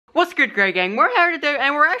What's good, Gray Gang? We're here today,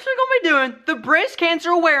 and we're actually going to be doing the Breast Cancer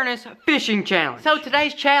Awareness Fishing Challenge. So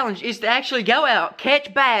today's challenge is to actually go out,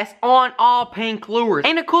 catch bass on all pink lures.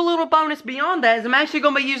 And a cool little bonus beyond that is I'm actually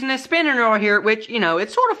going to be using this spinning reel here, which, you know,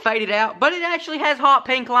 it's sort of faded out, but it actually has hot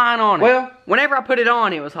pink line on it. Well, whenever I put it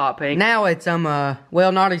on, it was hot pink. Now it's,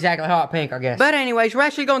 well, not exactly hot pink, I guess. But anyways, we're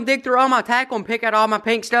actually going to dig through all my tackle and pick out all my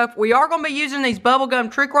pink stuff. We are going to be using these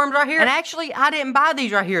bubblegum trick worms right here. And actually, I didn't buy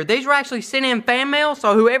these right here. These were actually sent in fan mail,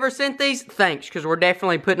 so whoever sent these, thanks, because we're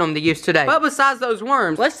definitely putting them to use today. But besides those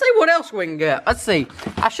worms, let's see what else we can get. Let's see.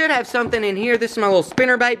 I should have something in here. This is my little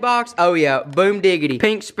spinnerbait box. Oh yeah, boom diggity.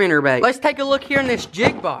 Pink spinnerbait. Let's take a look here in this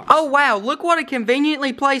jig box. Oh wow, look what a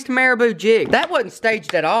conveniently placed marabou jig. That wasn't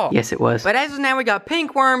staged at all. Yes, it was. But as of now, we got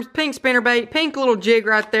pink worms, pink spinnerbait, pink little jig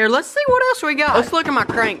right there. Let's see what else we got. Let's look at my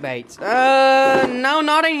crankbaits. No,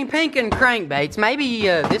 not any pink in crankbaits. Maybe,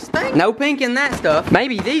 this thing? No pink in that stuff.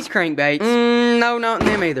 Maybe these crankbaits. No, not in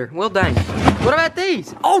them either. Well, dang. What about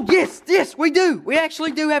these? Oh, yes, we do. We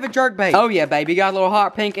actually do have a jerkbait. Oh, yeah, baby. Got a little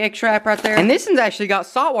hot pink X-Trap right there. And this one's actually got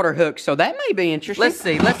saltwater hooks, so that may be interesting.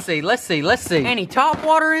 Let's see. Any top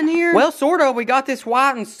water in here? Well, sort of. We got this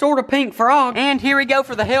white and sort of pink frog. And here we go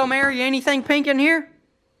for the Hail Mary. Anything pink in here?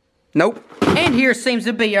 Nope. And here seems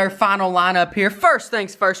to be our final lineup here. First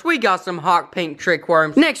things first, we got some hot pink trick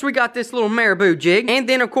worms. Next, we got this little marabou jig. And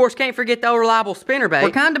then, of course, can't forget the reliable spinnerbait.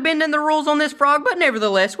 We're kind of bending the rules on this frog, but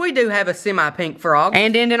nevertheless, we do have a semi-pink frog.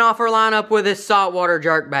 And ending off our lineup with this saltwater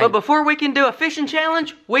jerkbait. But before we can do a fishing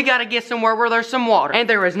challenge, we got to get somewhere where there's some water. And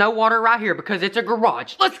there is no water right here because it's a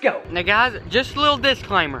garage. Let's go. Now, guys, just a little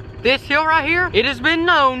disclaimer. This hill right here, it has been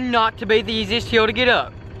known not to be the easiest hill to get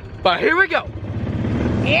up. But here we go.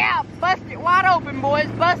 Yeah, bust it wide open, boys.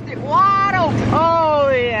 Bust it wide open.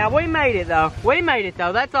 Oh, yeah, we made it, though.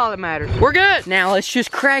 That's all that matters. We're good. Now, let's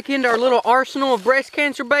just crack into our little arsenal of breast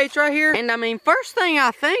cancer baits right here. And, I mean, first thing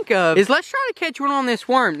I think of is let's try to catch one on this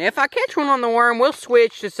worm. Now, if I catch one on the worm, we'll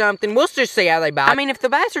switch to something. We'll just see how they bite. I mean, if the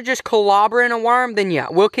bass are just clobbering a worm, then, yeah,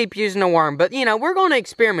 we'll keep using a worm. But, you know, we're going to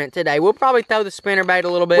experiment today. We'll probably throw the spinnerbait a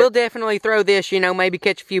little bit. We'll definitely throw this, you know, maybe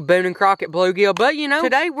catch a few Boone and Crockett bluegill. But, you know,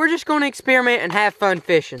 today we're just going to experiment and have fun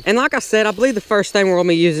fishing. And like I said, I believe the first thing we're going to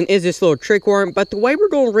be using is this little trick worm, but the way we're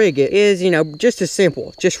going to rig it is, you know, just as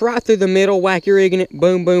simple. Just right through the middle, whack your rigging it,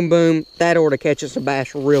 boom, boom, boom. That ought to catch us a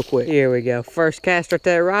bass real quick. Here we go. First cast right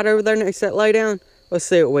there, right over there next to that laydown. Let's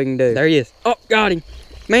see what we can do. There he is. Oh, got him.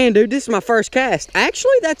 Man, dude, this is my first cast.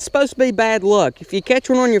 Actually, that's supposed to be bad luck. If you catch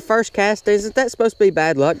one on your first cast, isn't that supposed to be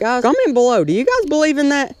bad luck, guys? Comment below. Do you guys believe in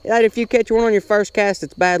that? That if you catch one on your first cast,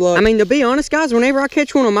 it's bad luck? I mean, to be honest, guys, whenever I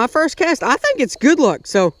catch one on my first cast, I think it's good luck.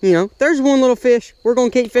 So, you know, there's one little fish. We're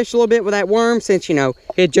going to keep fishing a little bit with that worm since, you know,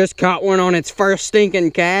 it just caught one on its first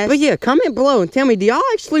stinking cast. But yeah, comment below and tell me, do y'all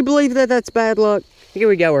actually believe that that's bad luck? Here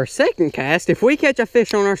we go, our second cast. If we catch a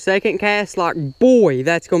fish on our second cast, like, boy,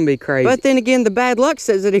 that's gonna be crazy. But then again, the bad luck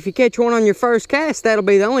says that if you catch one on your first cast, that'll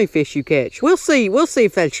be the only fish you catch. We'll see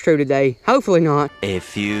if that's true today. Hopefully not. A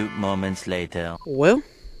few moments later. Well,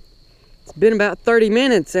 it's been about 30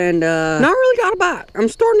 minutes and not really got a bite. I'm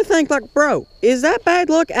starting to think like, bro, is that bad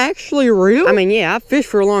luck actually real? I mean, yeah, I've fished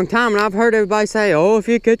for a long time and I've heard everybody say, oh, if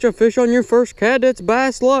you catch a fish on your first cast, that's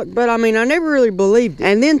bass luck. But I mean, I never really believed it.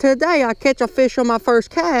 And then today I catch a fish on my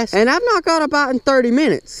first cast and I've not got a bite in 30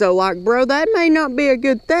 minutes. So like, bro, that may not be a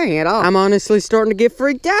good thing at all. I'm honestly starting to get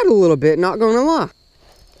freaked out a little bit, not gonna lie.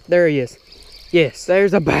 There he is. Yes,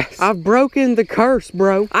 there's a bass. I've broken the curse,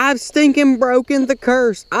 bro. I've stinking broken the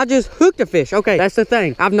curse. I just hooked a fish. Okay, that's the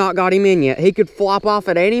thing. I've not got him in yet. He could flop off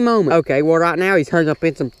at any moment. Okay, well, right now he's hung up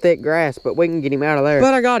in some thick grass, but we can get him out of there.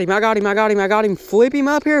 But I got him. Flip him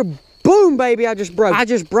up here. Boom, baby, I just broke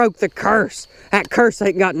the curse. That curse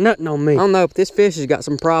ain't got nothing on me. I don't know, but this fish has got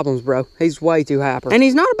some problems, bro. He's way too hyper. And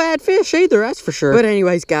he's not a bad fish either, that's for sure. But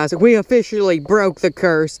anyways, guys, we officially broke the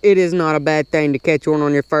curse. It is not a bad thing to catch one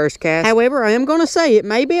on your first cast. However, I am going to say it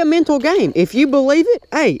may be a mental game. If you believe it,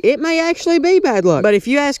 hey, it may actually be bad luck. But if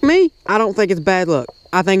you ask me, I don't think it's bad luck.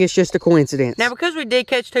 I think it's just a coincidence. Now, because we did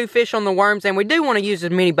catch 2 fish on the worms and we do want to use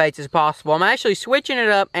as many baits as possible, I'm actually switching it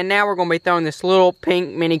up and now we're going to be throwing this little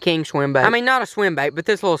pink mini king swim bait. I mean, not a swim bait, but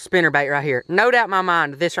this little spinner bait right here. No doubt in my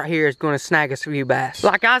mind, this right here is going to snag us a few bass.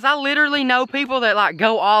 Like, guys, I literally know people that, like,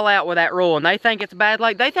 go all out with that rule and they think it's bad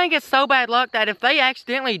luck. They think it's so bad luck that if they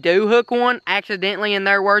accidentally do hook one, accidentally in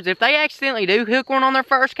their words, if they accidentally do hook one on their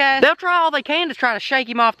first cast, they'll try all they can to try to shake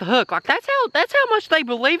him off the hook. Like, that's how much they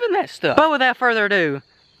believe in that stuff. But without further ado,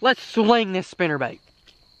 let's swing this spinnerbait.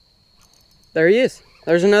 There he is.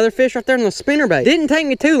 There's another fish right there in the spinnerbait. Didn't take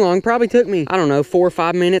me too long. Probably took me, I don't know, 4 or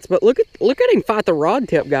 5 minutes. But look at him fight the rod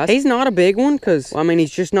tip, guys. He's not a big one because, well, I mean,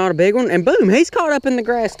 he's just not a big one. And boom, he's caught up in the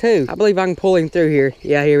grass too. I believe I can pull him through here.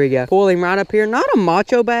 Yeah, here we go. Pull him right up here. Not a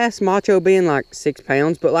macho bass. Macho being like 6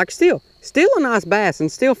 pounds, but like still a nice bass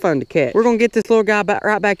and still fun to catch. We're going to get this little guy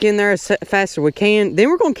right back in there as fast as we can. Then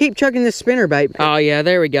we're going to keep chugging this spinnerbait. Oh, yeah,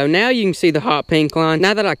 there we go. Now you can see the hot pink line.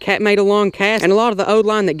 Now that I made a long cast and a lot of the old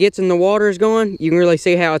line that gets in the water is going, you can really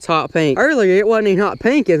see how it's hot pink. Earlier, it wasn't even hot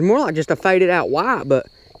pink. It was more like just a faded out white. But,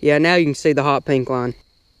 yeah, now you can see the hot pink line.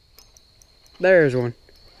 There's one.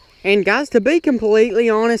 And guys, to be completely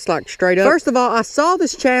honest, like straight up, first of all, I saw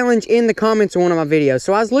this challenge in the comments of one of my videos.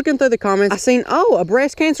 So I was looking through the comments, I seen, oh, a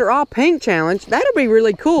breast cancer all pink challenge. That'll be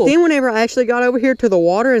really cool. Then whenever I actually got over here to the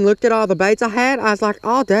water and looked at all the baits I had, I was like,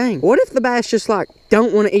 oh dang, what if the bass just like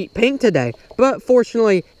don't want to eat pink today? But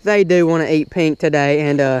fortunately, they do want to eat pink today.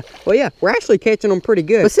 And well, yeah, we're actually catching them pretty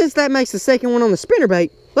good. But since that makes the second one on the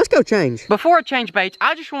spinnerbait, let's go change. Before I change baits,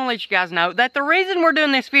 I just want to let you guys know that the reason we're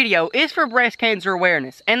doing this video is for breast cancer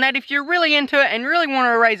awareness. And that if you're really into it and really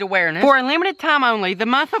want to raise awareness, for a limited time only, the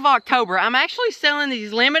month of October, I'm actually selling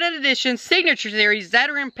these limited edition signature series that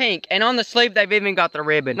are in pink. And on the sleeve, they've even got the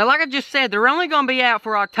ribbon. Now, like I just said, they're only going to be out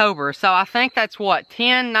for October. So I think that's what,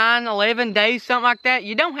 10, 9, 11 days, something like that.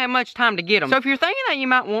 You don't have much time to get them. So if you're thinking that you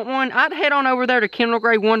might want one, I'd head on over there to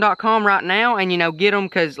KendallGray1.com right now and, you know, get them.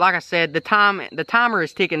 Because like I said, the timer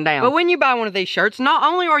is ticking down. But when you buy one of these shirts, not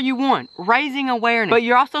only are you raising awareness, but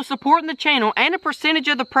you're also supporting the channel, and a percentage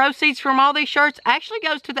of the proceeds from all these shirts actually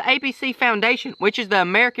goes to the ABC Foundation, which is the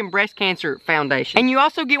American Breast Cancer Foundation. And you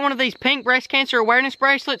also get one of these pink breast cancer awareness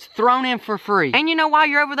bracelets thrown in for free. And you know, while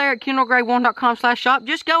you're over there at KendallGray1.com/shop,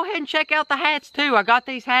 just go ahead and check out the hats too. I got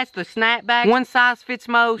these hats, the snapback, one size fits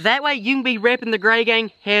most. That way you can be repping the Gray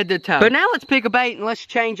Gang head to toe. But now let's pick a bait and let's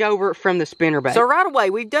change over from the spinnerbait. So right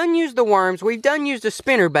away, we've done used the worms, we've done used the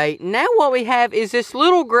spinnerbait. Now what we have is this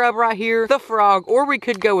little grub right here, the frog, or we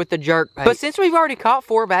could go with the jerk bait. But since we've already caught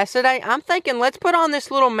 4 bass today, I'm thinking let's put on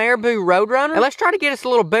this little Marabou Roadrunner, and let's try to get us a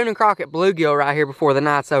little Boone and Crockett bluegill right here before the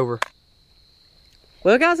night's over.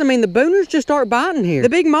 Well, guys, I mean, the booners just aren't biting here. The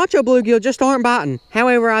big macho bluegill just aren't biting.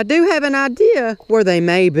 However, I do have an idea where they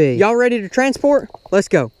may be. Y'all ready to transport? Let's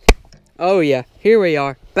go. Oh yeah, here we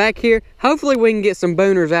are, back here. Hopefully we can get some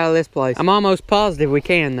booners out of this place. I'm almost positive we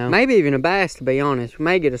can though. Maybe even a bass, to be honest. We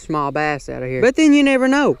may get a small bass out of here. But then you never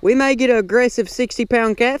know. We may get an aggressive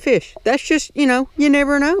 60-pound catfish. That's just, you know, you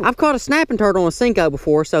never know. I've caught a snapping turtle on a Cinco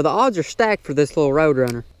before, so the odds are stacked for this little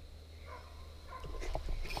Roadrunner.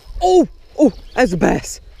 Oh, that's a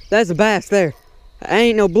bass. That's a bass there.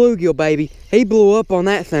 Ain't no bluegill, baby. He blew up on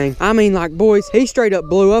that thing. I mean, like, boys, he straight up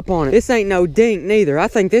blew up on it. This ain't no dink neither. I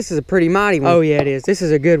think this is a pretty mighty one. Oh yeah, it is. This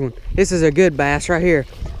is a good one. This is a good bass right here.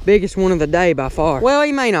 Biggest one of the day by far. Well,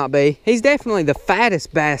 he may not be. He's definitely the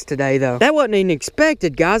fattest bass today though. That wasn't even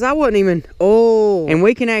expected, guys. I wasn't even, oh. And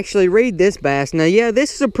we can actually read this bass. Now, yeah,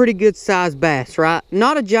 this is a pretty good sized bass, right?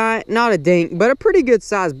 Not a giant, not a dink, but a pretty good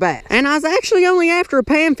sized bass. And I was actually only after a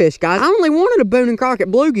panfish, guys. I only wanted a Boone and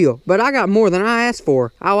Crockett bluegill, but I got more than I asked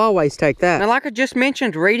for. I'll always take that. Now, like I just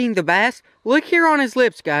mentioned, reading the bass, look here on his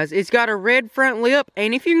lips, guys. It's got a red front lip,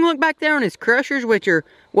 and if you can look back there on his crushers, which are,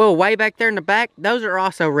 well, way back there in the back, those are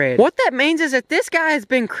also red. What that means is that this guy has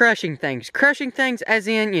been crushing things. Crushing things as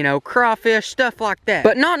in, you know, crawfish, stuff like that.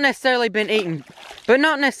 But not necessarily been eating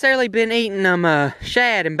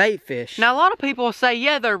shad and bait fish. Now, a lot of people say,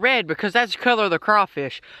 yeah, they're red because that's the color of the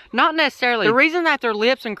crawfish. Not necessarily. The reason that their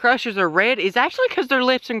lips and crushers are red is actually because their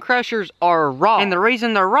lips and crushers are raw. And the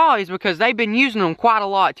reason they're raw is because they've been using them quite a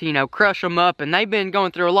lot to, you know, crush them up, and they've been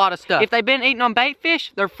going through a lot of stuff. If they've been eating on bait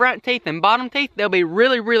fish, their front teeth and bottom teeth, they'll be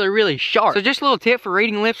really sharp. So just a little tip for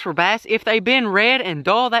reading lips for bass. If they've been red and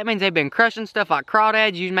dull, that means they've been crushing stuff like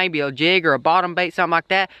crawdads. Use maybe a jig or a bottom bait, something like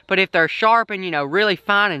that. But if they're sharp and, you know, really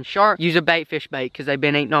fine and sharp, use a bait fish bait because they've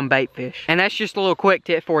been eating on bait fish. And that's just a little quick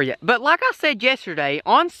tip for you. But like I said yesterday,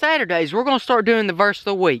 on Saturdays, we're going to start doing the verse of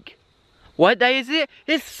the week. What day is it?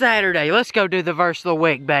 It's Saturday. Let's go do the verse of the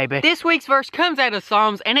week, baby. This week's verse comes out of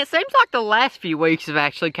Psalms, and it seems like the last few weeks have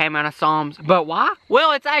actually came out of Psalms. But why?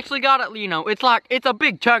 Well, it's actually got a, you know, it's a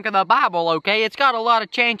big chunk of the Bible, okay? It's got a lot of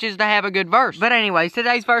chances to have a good verse. But anyways,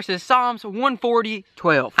 today's verse is Psalms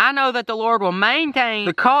 140:12. I know that the Lord will maintain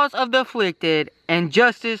the cause of the afflicted and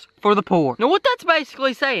justice for the poor. Now what that's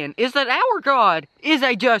basically saying is that our God is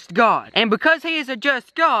a just God. And because he is a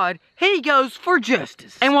just God, he goes for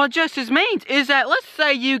justice. And what justice means is that, let's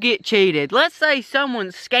say you get cheated. Let's say someone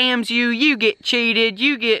scams you, you get cheated,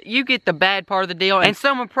 you get the bad part of the deal, and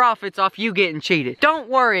someone profits off you getting cheated. Don't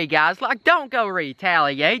worry, guys. Like, don't go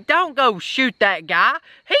retaliate. Don't go shoot that guy.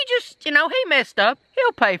 He just, he messed up.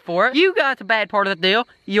 He'll pay for it. You got the bad part of the deal.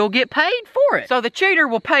 You'll get paid for it. So the cheater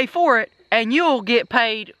will pay for it, and you'll get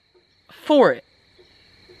paid for it.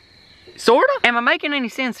 Sorta? Am I making any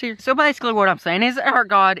sense here? So basically what I'm saying is our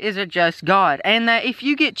God is a just God. And that if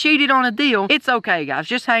you get cheated on a deal, it's okay, guys.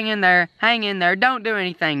 Just hang in there. Hang in there. Don't do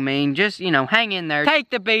anything mean. Just, hang in there.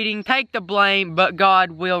 Take the beating. Take the blame. But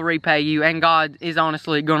God will repay you. And God is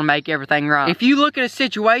honestly going to make everything right. If you look at a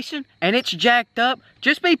situation and it's jacked up,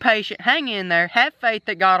 just be patient. Hang in there. Have faith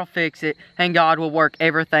that God will fix it. And God will work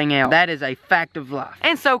everything out. That is a fact of life.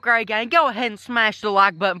 And so, Gray Gang, go ahead and smash the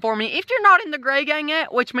like button for me. If you're not in the Gray Gang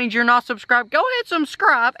yet, which means you're not subscribed, go ahead,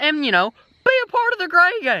 subscribe, and, be a part of the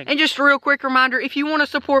Gray Gang. And just a real quick reminder, if you want to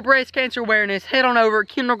support breast cancer awareness, head on over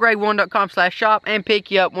to kendallgray1.com/shop and pick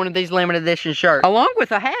you up one of these limited edition shirts. Along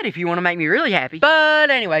with a hat if you want to make me really happy. But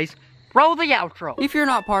anyways, roll the outro. If you're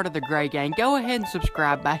not part of the Gray Gang, go ahead and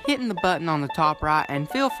subscribe by hitting the button on the top right, and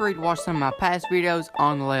feel free to watch some of my past videos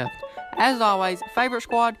on the left. As always, favorite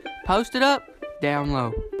squad, post it up, down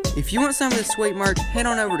low. If you want some of this sweet merch, head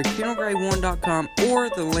on over to kendallgray1.com or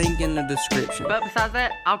the link in the description. But besides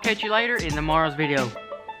that, I'll catch you later in tomorrow's video.